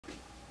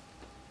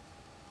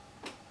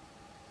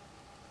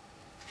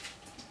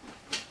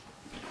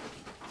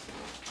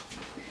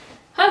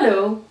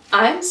Hello,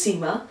 I'm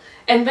Seema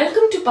and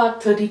welcome to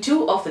part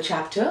 32 of the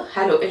chapter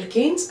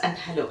Haloalkanes and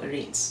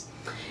Haloarenes.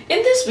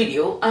 In this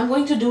video, I'm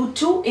going to do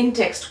two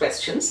in-text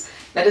questions,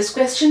 that is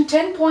question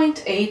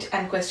 10.8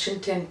 and question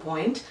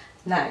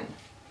 10.9.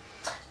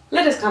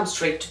 Let us come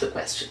straight to the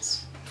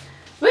questions.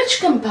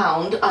 Which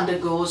compound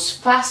undergoes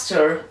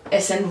faster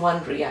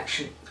SN1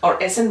 reaction or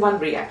SN1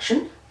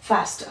 reaction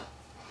faster?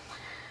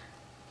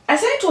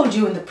 As I told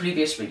you in the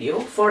previous video,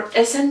 for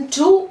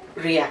SN2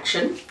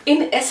 reaction,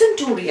 in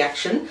SN2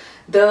 reaction,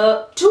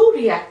 the two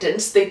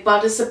reactants, they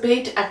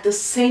participate at the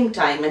same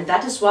time, and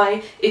that is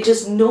why it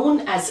is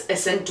known as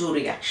SN2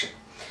 reaction.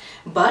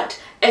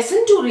 But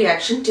SN2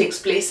 reaction takes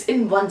place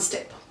in one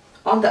step.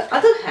 On the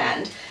other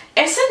hand,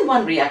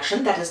 SN1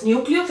 reaction, that is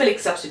nucleophilic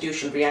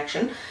substitution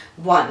reaction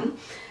 1,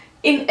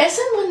 in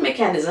SN1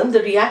 mechanism,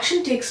 the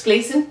reaction takes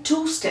place in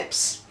two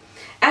steps.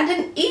 And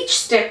in each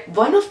step,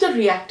 one of the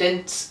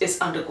reactants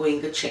is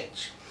undergoing a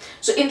change.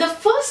 So in the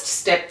first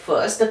step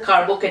the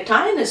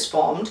carbocation is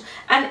formed,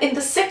 and in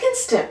the second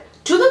step,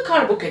 to the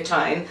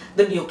carbocation,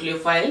 the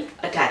nucleophile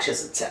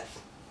attaches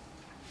itself.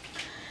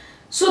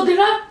 So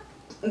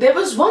there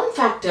was one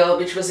factor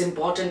which was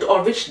important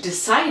or which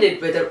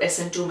decided whether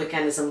SN2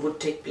 mechanism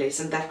would take place,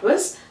 and that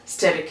was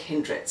steric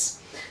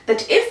hindrance.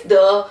 That if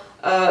the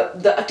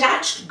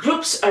attached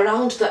groups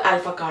around the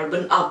alpha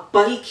carbon are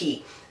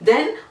bulky,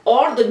 then,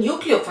 or the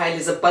nucleophile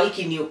is a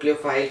bulky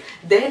nucleophile,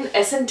 then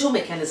SN2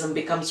 mechanism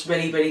becomes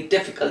very, very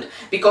difficult,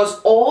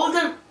 because all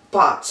the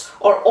parts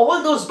or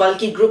all those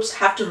bulky groups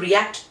have to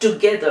react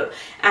together,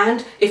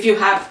 and if you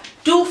have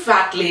two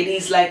fat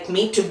ladies like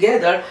me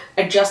together,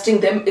 adjusting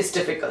them is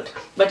difficult.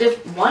 But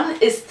if one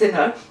is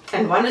thinner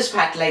and one is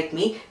fat like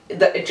me,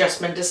 the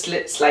adjustment is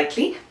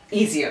slightly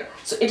easier.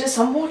 So it is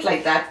somewhat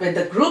like that. When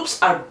the groups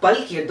are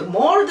bulkier, the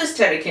more the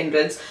steric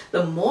hindrance,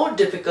 the more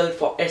difficult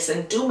for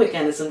SN2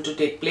 mechanism to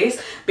take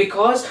place,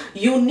 because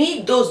you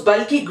need those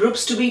bulky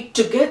groups to be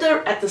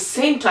together at the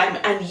same time,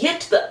 and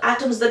yet the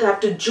atoms that have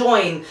to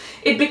join,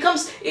 it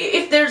becomes,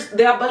 if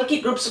there are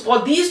bulky groups,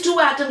 for these two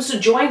atoms to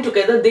join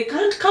together, they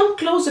can't come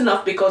close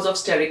enough because of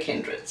steric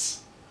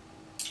hindrance,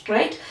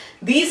 right?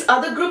 These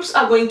other groups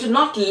are going to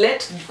not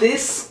let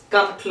this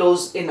come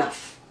close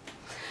enough.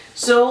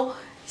 So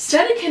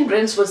steric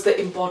hindrance was the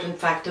important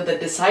factor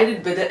that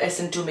decided whether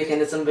SN2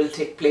 mechanism will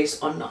take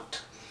place or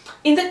not.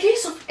 In the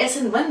case of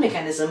SN1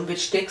 mechanism,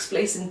 which takes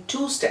place in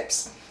two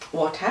steps,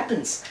 what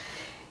happens?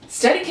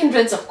 Steric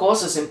hindrance, of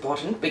course, is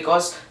important,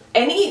 because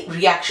any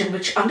reaction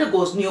which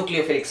undergoes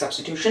nucleophilic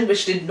substitution,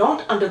 which did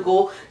not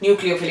undergo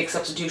nucleophilic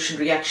substitution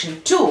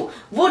reaction 2,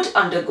 would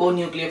undergo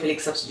nucleophilic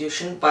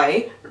substitution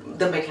by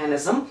the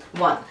mechanism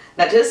 1.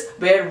 That is,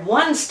 where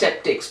one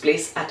step takes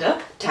place at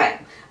a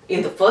time.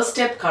 In the first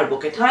step,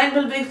 carbocation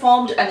will be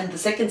formed, and in the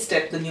second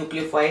step, the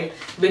nucleophile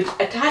will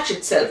attach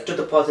itself to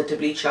the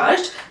positively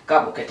charged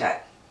carbocation.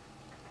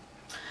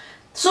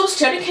 So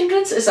steric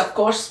hindrance is, of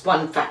course,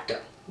 one factor.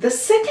 The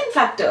second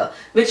factor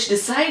which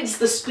decides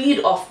the speed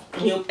of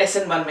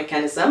SN1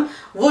 mechanism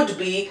would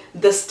be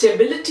the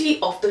stability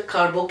of the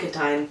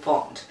carbocation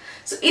formed.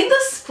 So in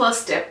this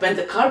first step, when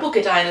the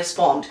carbocation is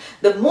formed,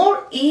 the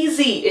more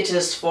easy it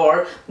is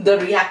for the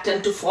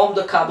reactant to form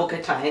the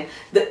carbocation,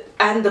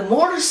 and the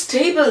more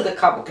stable the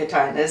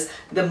carbocation is,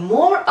 the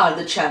more are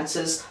the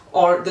chances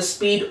or the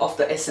speed of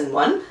the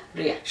SN1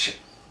 reaction.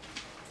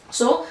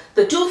 So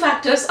the two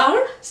factors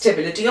are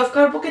stability of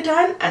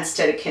carbocation and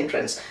steric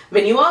hindrance.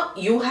 When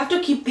you have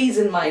to keep these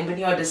in mind when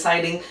you are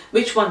deciding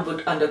which one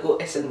would undergo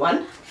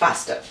SN1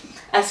 faster.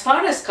 As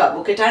far as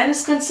carbocation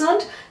is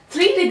concerned,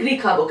 3-degree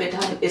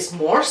carbocation is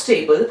more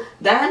stable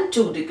than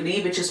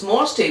 2-degree, which is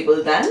more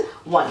stable than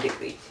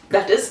 1-degree.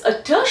 That is,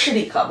 a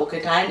tertiary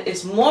carbocation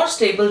is more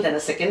stable than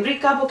a secondary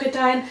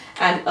carbocation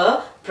and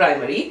a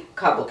primary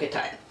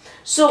carbocation.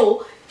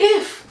 So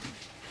if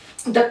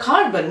the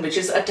carbon which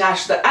is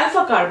attached, the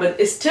alpha carbon,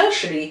 is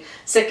tertiary,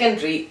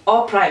 secondary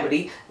or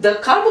primary, the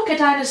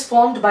carbocation is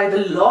formed by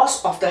the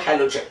loss of the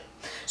halogen.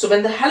 So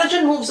when the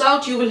halogen moves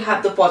out, you will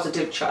have the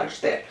positive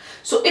charge there.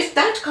 So if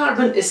that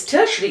carbon is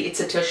tertiary, it's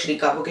a tertiary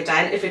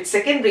carbocation. If it's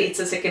secondary, it's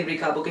a secondary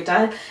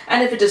carbocation.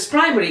 And if it is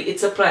primary,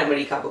 it's a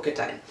primary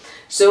carbocation.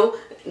 So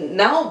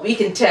now we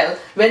can tell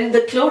when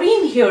the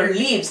chlorine here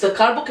leaves, the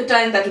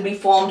carbocation that will be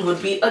formed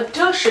would be a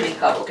tertiary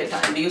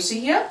carbocation. Do you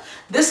see here?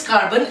 This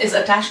carbon is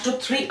attached to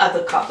 3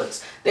 other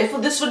carbons.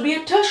 Therefore, this would be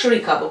a tertiary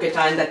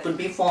carbocation that would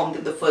be formed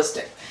in the first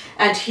step.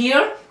 And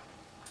here,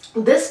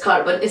 this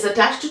carbon is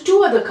attached to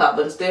 2 other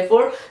carbons.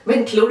 Therefore,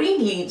 when chlorine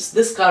leaves,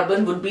 this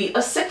carbon would be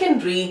a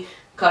secondary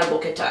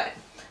carbocation.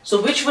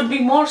 So which would be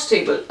more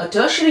stable? A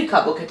tertiary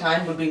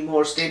carbocation would be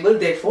more stable.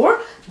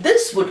 Therefore,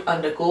 this would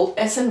undergo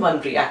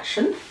SN1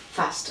 reaction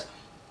faster.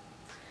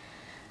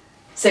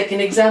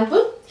 Second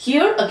example,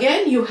 here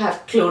again you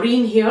have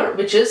chlorine here,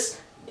 which is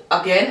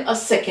again a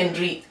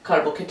secondary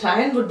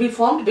carbocation would be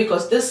formed,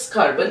 because this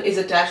carbon is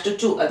attached to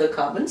 2 other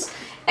carbons.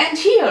 And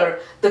here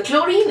the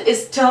chlorine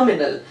is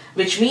terminal,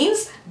 which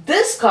means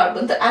this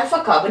carbon, the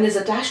alpha carbon, is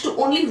attached to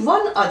only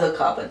 1 other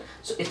carbon.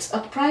 So it's a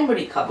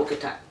primary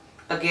carbocation.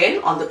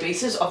 again, on the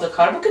basis of the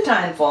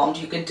carbocation formed,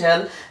 you can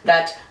tell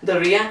that the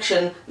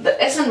reaction, the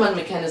SN1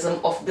 mechanism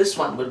of this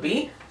one would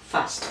be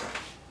faster.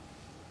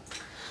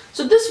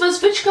 So this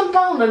was which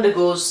compound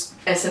undergoes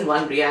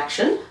SN1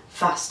 reaction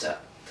faster.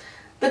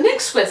 The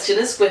next question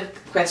is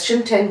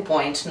question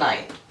 10.9.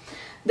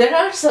 There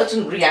are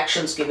certain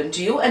reactions given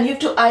to you and you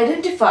have to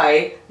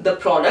identify the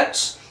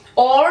products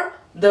or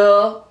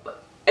the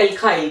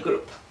alkyl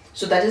group.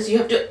 So that is, you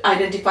have to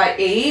identify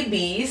A,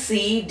 B,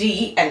 C,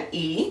 D and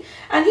E,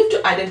 and you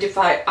have to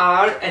identify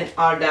R and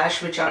R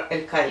dash, which are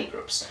alkyl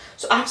groups.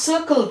 So I've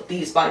circled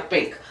these by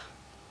pink.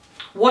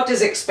 What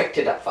is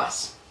expected of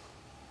us?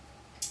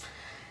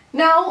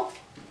 Now,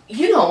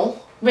 you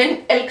know,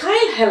 when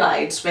alkyl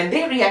halides, when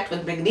they react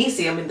with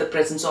magnesium in the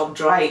presence of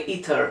dry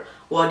ether,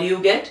 what do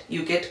you get?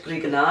 You get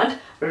Grignard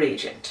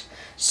reagent.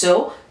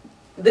 So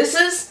this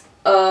is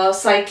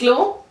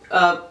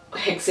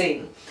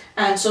cyclohexane,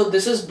 and so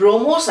this is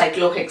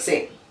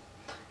bromocyclohexane,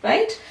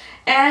 right?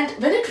 And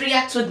when it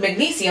reacts with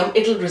magnesium,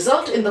 it will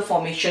result in the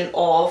formation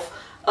of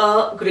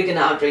a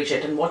Grignard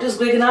reagent. And what is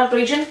Grignard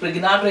reagent?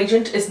 Grignard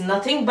reagent is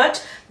nothing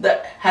but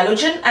the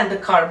halogen and the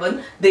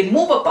carbon, they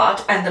move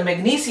apart and the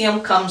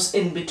magnesium comes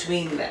in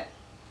between them.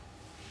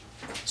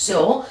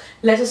 So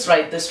let us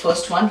write this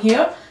first one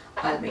here.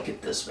 I'll make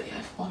it this way.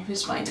 I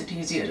always find it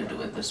easier to do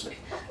it this way.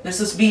 This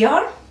is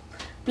Br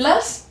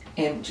plus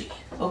Mg.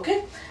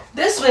 Okay,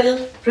 this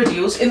will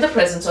produce, in the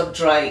presence of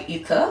dry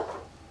ether,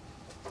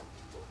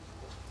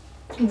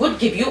 would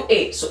give you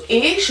A. So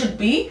A should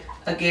be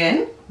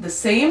again the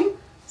same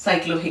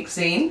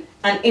cyclohexane,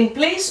 and in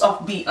place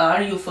of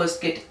Br you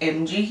first get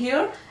Mg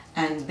here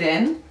and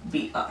then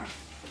Br.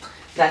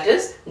 That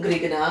is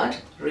Grignard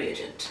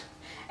reagent,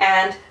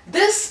 and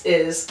this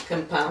is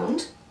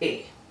compound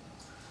A.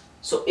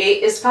 So A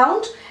is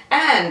found,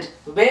 and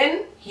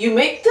when you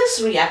make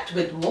this react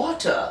with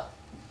water,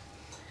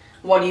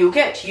 what do you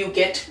get? You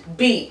get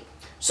B.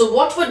 So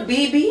what would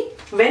B be?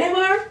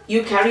 Whenever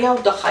you carry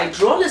out the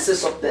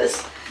hydrolysis of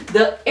this,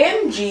 the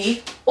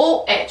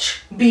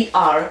MgOH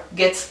Br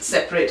gets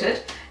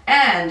separated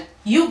and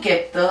you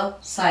get the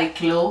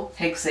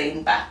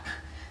cyclohexane back.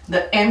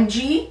 The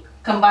Mg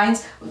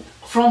combines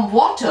from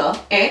water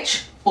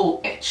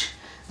HOH.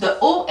 The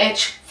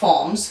OH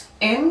forms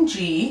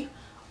MgOH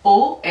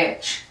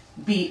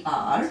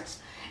Br,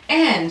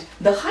 and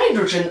the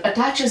hydrogen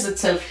attaches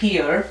itself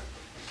here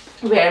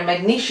where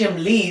magnesium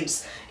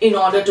leaves in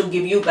order to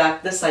give you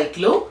back the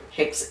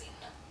cyclohexane,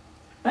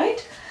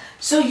 right?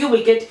 So you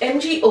will get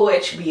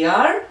MgOH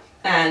Br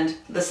and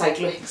the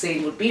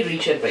cyclohexane would be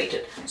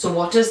regenerated. So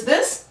what is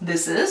this?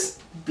 This is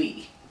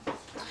B.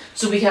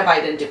 So we have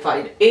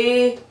identified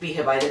A, we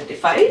have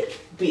identified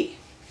B.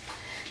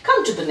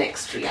 Come to the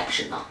next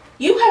reaction now.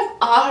 You have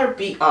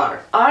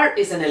RBr. R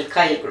is an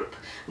alkyl group.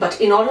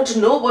 But in order to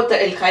know what the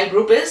alkyl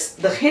group is,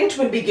 the hint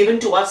will be given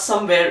to us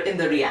somewhere in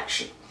the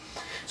reaction.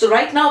 So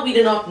right now we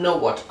do not know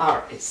what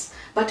R is.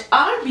 But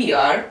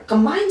RBr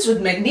combines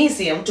with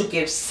magnesium to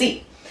give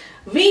C.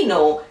 We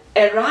know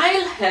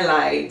aryl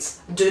halides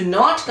do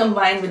not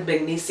combine with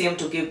magnesium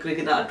to give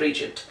Grignard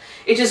reagent.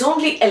 It is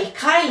only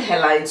alkyl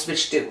halides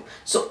which do.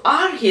 So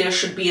R here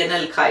should be an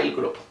alkyl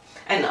group,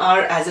 and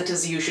R, as it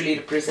is, usually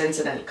represents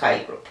an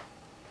alkyl group.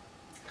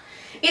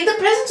 In the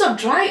presence of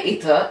dry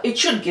ether, it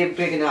should give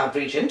Grignard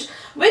reagent,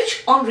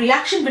 which on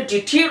reaction with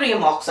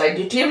deuterium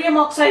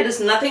oxide is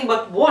nothing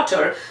but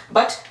water,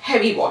 but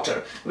heavy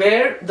water,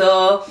 where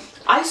the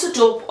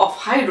isotope of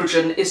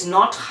hydrogen is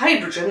not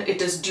hydrogen, it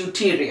is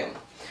deuterium.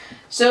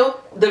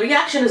 So the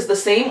reaction is the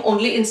same,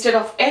 only instead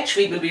of H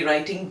we will be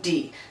writing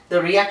D.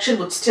 The reaction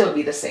would still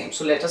be the same.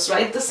 So let us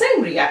write the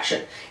same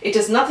reaction. It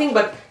is nothing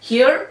but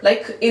here,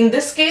 like in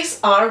this case,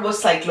 R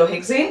was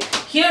cyclohexane.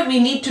 Here we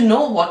need to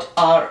know what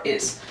R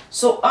is.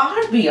 So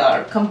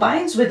RBr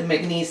combines with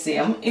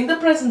magnesium in the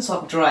presence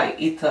of dry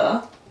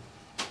ether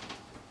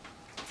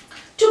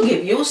to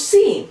give you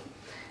C.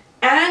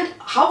 And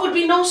how would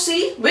we know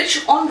C?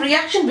 Which on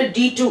reaction with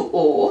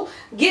D2O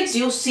gives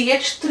you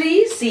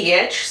CH3,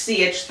 CH,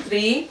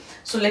 CH3.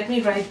 So let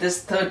me write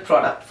this third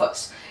product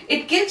first.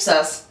 It gives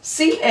us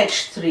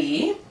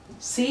CH3,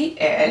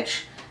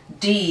 CH,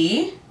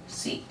 D,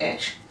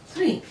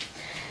 CH3.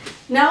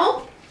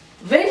 Now,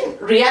 when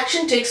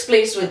reaction takes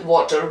place with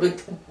water,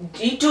 with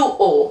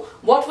D2O,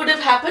 what would have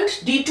happened?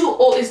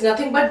 D2O is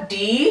nothing but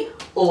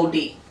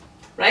DOD,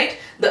 right?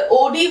 The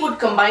OD would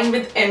combine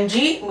with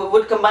Mg,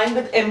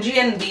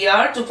 and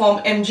Br to form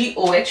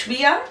MgOH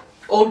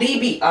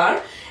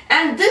ODBr,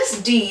 and this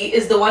D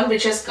is the one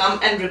which has come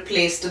and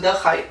replaced the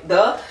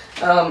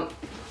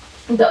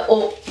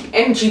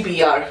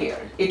MgBr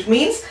here. It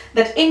means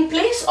that in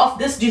place of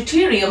this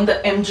deuterium, the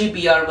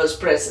MgBr was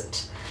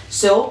present.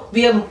 So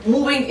we are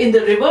moving in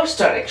the reverse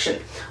direction.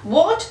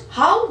 What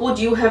would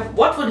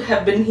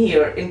have been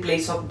here in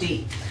place of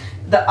D?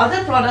 The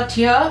other product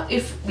here,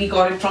 if we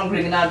got it from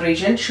Grignard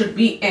reagent, should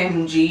be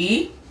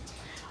MgODBr.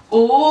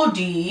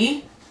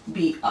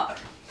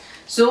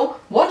 So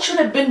what should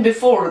have been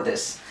before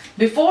this?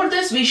 Before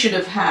this we should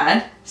have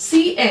had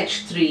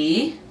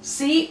CH3,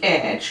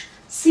 CH,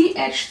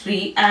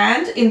 CH3,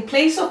 and in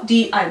place of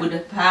D I would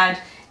have had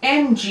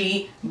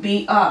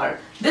MgBr.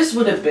 This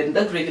would have been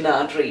the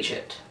Grignard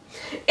reagent.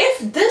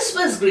 If this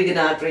was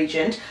Grignard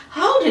reagent,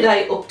 how did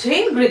I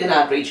obtain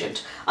Grignard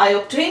reagent? I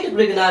obtained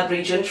Grignard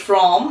reagent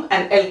from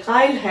an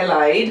alkyl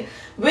halide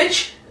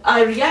which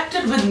I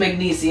reacted with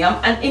magnesium,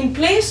 and in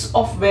place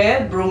of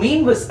where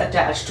bromine was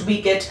attached,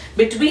 we get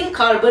between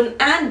carbon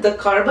and the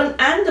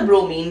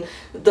bromine,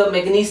 the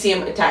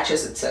magnesium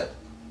attaches itself.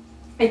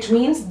 It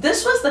means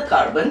this was the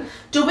carbon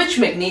to which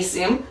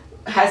magnesium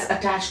has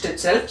attached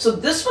itself. So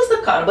this was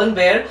the carbon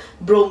where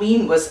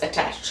bromine was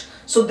attached.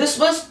 So this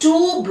was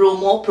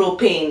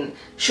 2-bromopropane,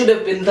 should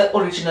have been the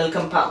original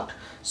compound.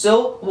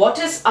 So what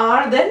is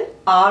R then?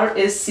 R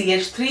is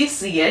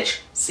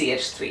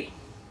CH3CH3.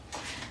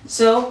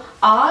 So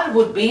R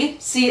would be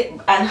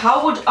and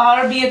how would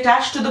R be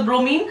attached to the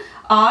bromine?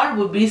 R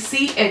would be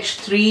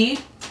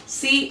CH3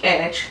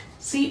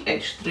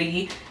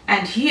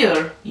 and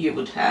here you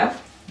would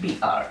have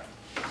Br.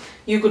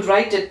 You could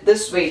write it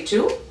this way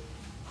too.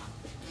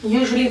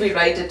 Usually we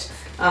write it,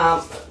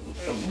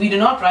 we do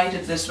not write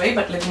it this way,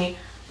 but let me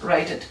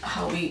write it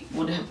how we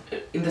would have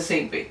in the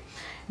same way.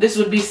 This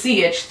would be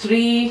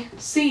CH3,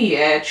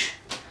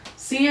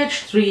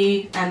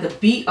 CH3, and the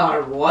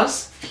Br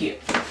was here.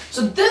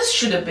 So this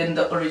should have been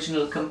the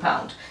original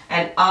compound,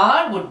 and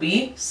R would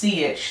be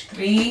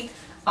CH3,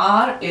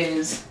 R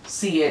is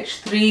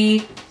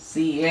CH3,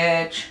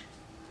 CH3.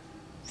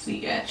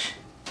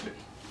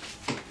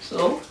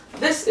 So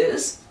this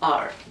is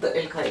R, the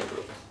alkyl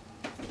group.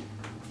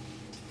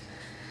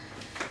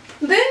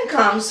 Then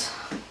comes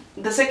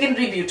the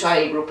secondary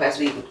butyl group, as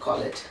we would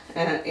call it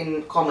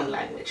in common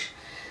language.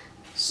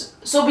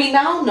 So we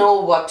now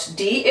know what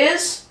D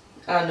is.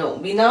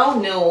 We now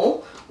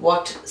know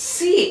what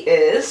C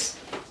is.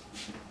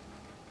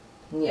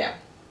 Yeah,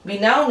 we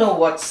now know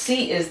what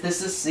C is.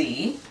 This is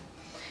C,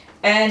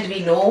 and we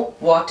know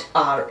what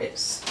R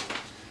is.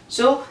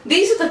 So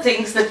these are the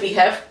things that we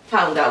have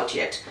found out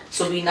yet.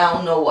 So we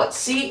now know what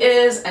C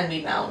is, and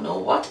we now know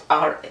what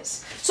R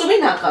is. So we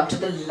now come to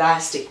the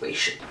last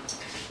equation.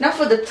 Now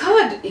for the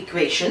third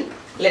equation,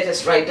 let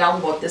us write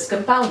down what this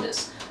compound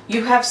is.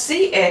 You have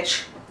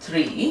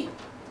CH3,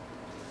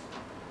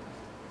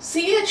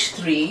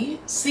 CH3,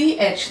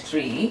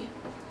 CH3,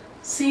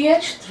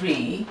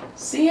 CH3,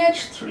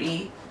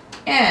 CH3,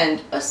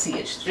 and a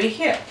CH3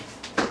 here.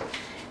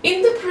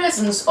 In the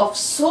presence of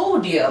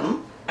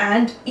sodium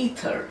and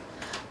ether,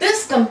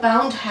 this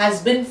compound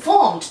has been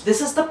formed.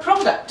 This is the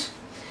product.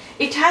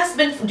 It has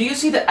been, do you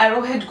see the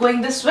arrowhead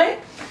going this way?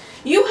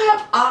 You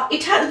have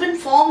it has been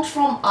formed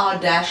from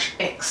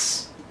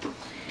R-X.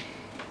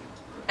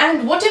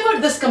 And whatever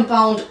this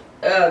compound,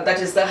 that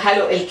is the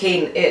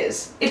haloalkane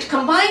is, it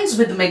combines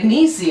with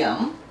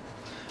magnesium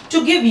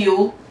to give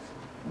you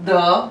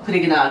the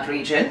Grignard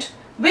reagent,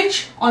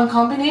 which on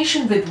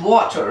combination with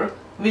water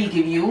will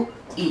give you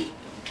E.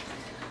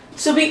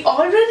 So we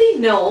already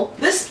know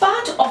this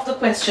part of the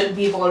question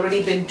we've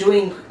already been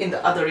doing in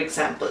the other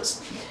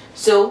examples.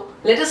 So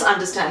let us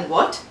understand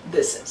what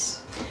this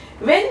is.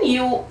 When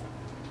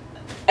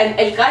an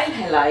alkyl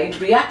halide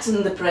reacts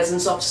in the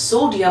presence of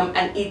sodium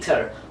and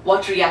ether,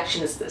 what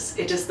reaction is this?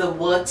 It is the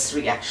Wurtz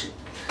reaction.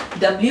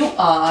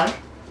 W-R-T-Z.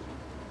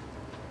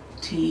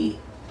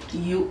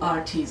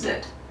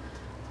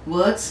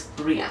 Wurtz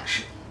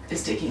reaction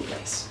is taking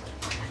place.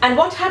 And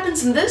what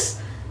happens in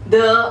this?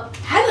 The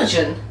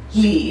halogen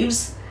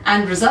leaves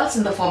and results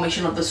in the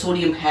formation of the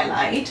sodium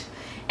halide,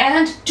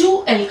 and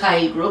two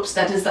alkyl groups,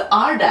 that is the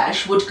R'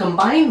 would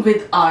combine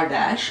with R'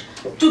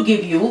 to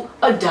give you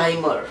a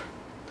dimer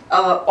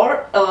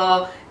or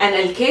an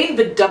alkane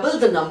with double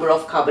the number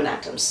of carbon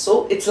atoms.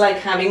 So it's like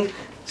having,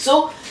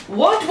 so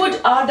what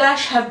would R'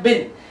 have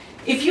been?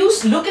 If you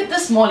look at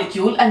this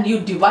molecule and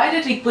you divide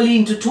it equally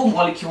into two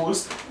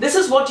molecules, this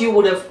is what you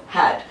would have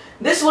had.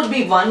 This would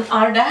be one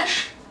R'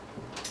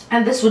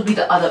 and this would be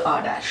the other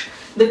R'.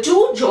 The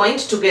two joined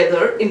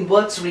together in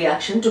Wurtz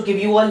reaction to give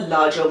you a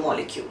larger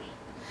molecule.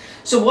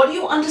 So what do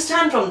you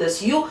understand from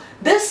this?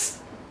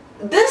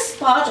 This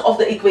part of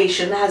the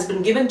equation has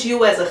been given to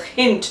you as a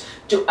hint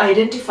to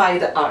identify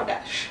the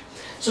R'.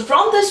 So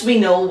from this we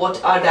know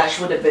what R'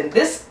 would have been.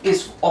 This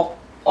is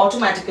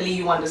automatically,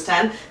 you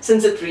understand,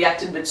 since it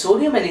reacted with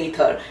sodium and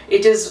ether,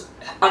 it is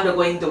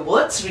undergoing the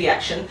Wurtz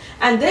reaction,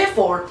 and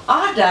therefore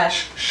R'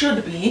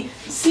 should be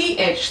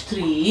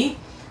CH3,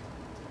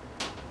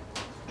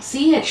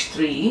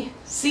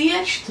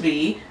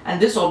 and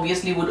this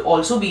obviously would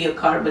also be a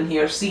carbon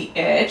here,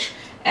 CH,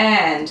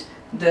 and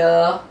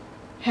the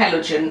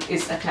halogen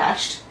is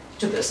attached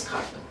to this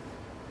carbon.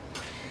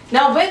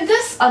 Now when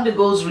this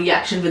undergoes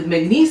reaction with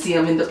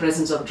magnesium in the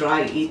presence of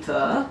dry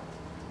ether,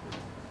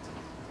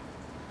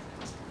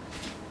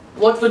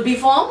 what would be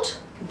formed?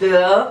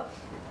 The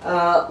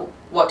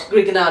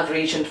Grignard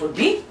reagent would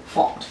be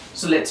formed.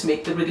 So let's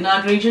make the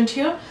Grignard reagent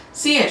here.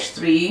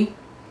 CH3,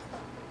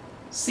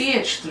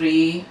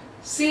 CH3,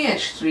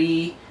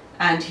 CH3,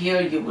 and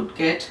here you would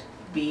get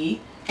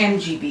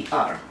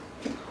MgBr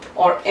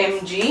or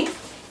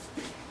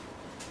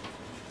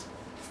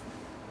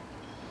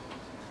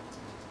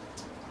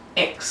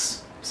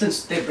X,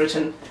 since they've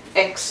written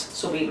X,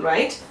 so we'll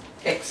write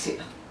X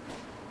here.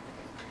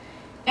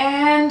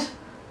 And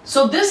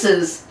so this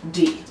is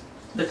D,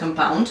 the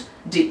compound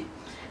D.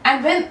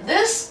 And when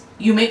this,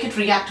 you make it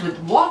react with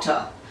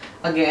water,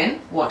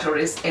 again, water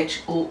is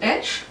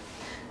HOH.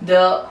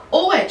 The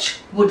OH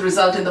would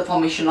result in the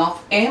formation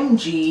of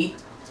MgOHX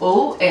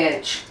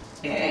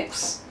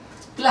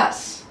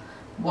plus,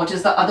 what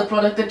is the other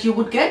product that you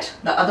would get?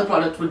 The other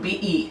product would be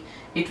E.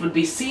 It would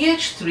be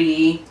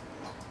CH3,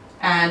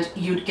 and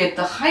you'd get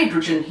the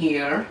hydrogen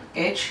here,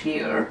 H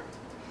here,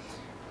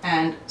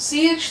 and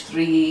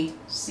CH3,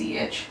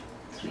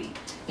 CH3.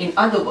 In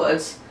other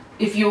words,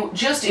 if you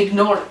just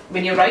ignore,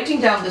 when you're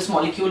writing down this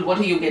molecule, what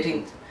are you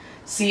getting?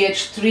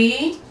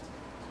 CH3,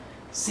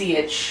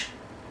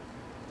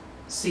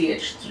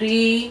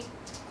 CH3,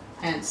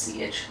 and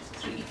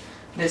CH3.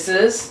 This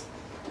is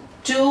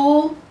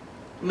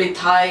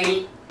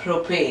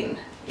 2-methyl-propane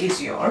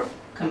is your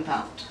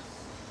compound.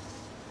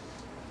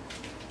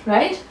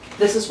 Right?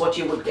 This is what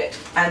you would get.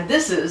 And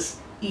this is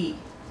E.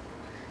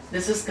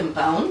 This is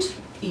compound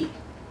E.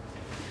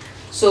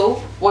 So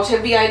what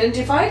have we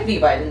identified?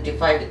 We've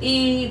identified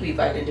E, we've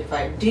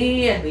identified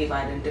D, and we've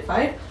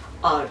identified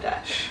R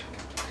dash.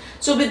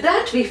 So with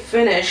that, we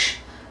finish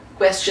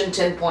question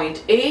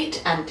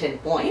 10.8 and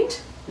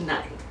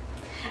 10.9.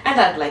 And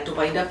I'd like to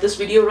wind up this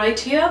video right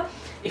here.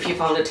 If you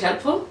found it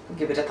helpful,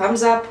 give it a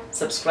thumbs up,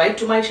 subscribe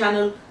to my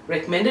channel,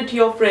 recommend it to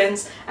your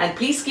friends, and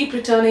please keep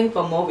returning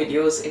for more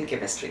videos in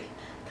chemistry.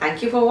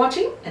 Thank you for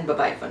watching, and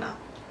bye-bye for now.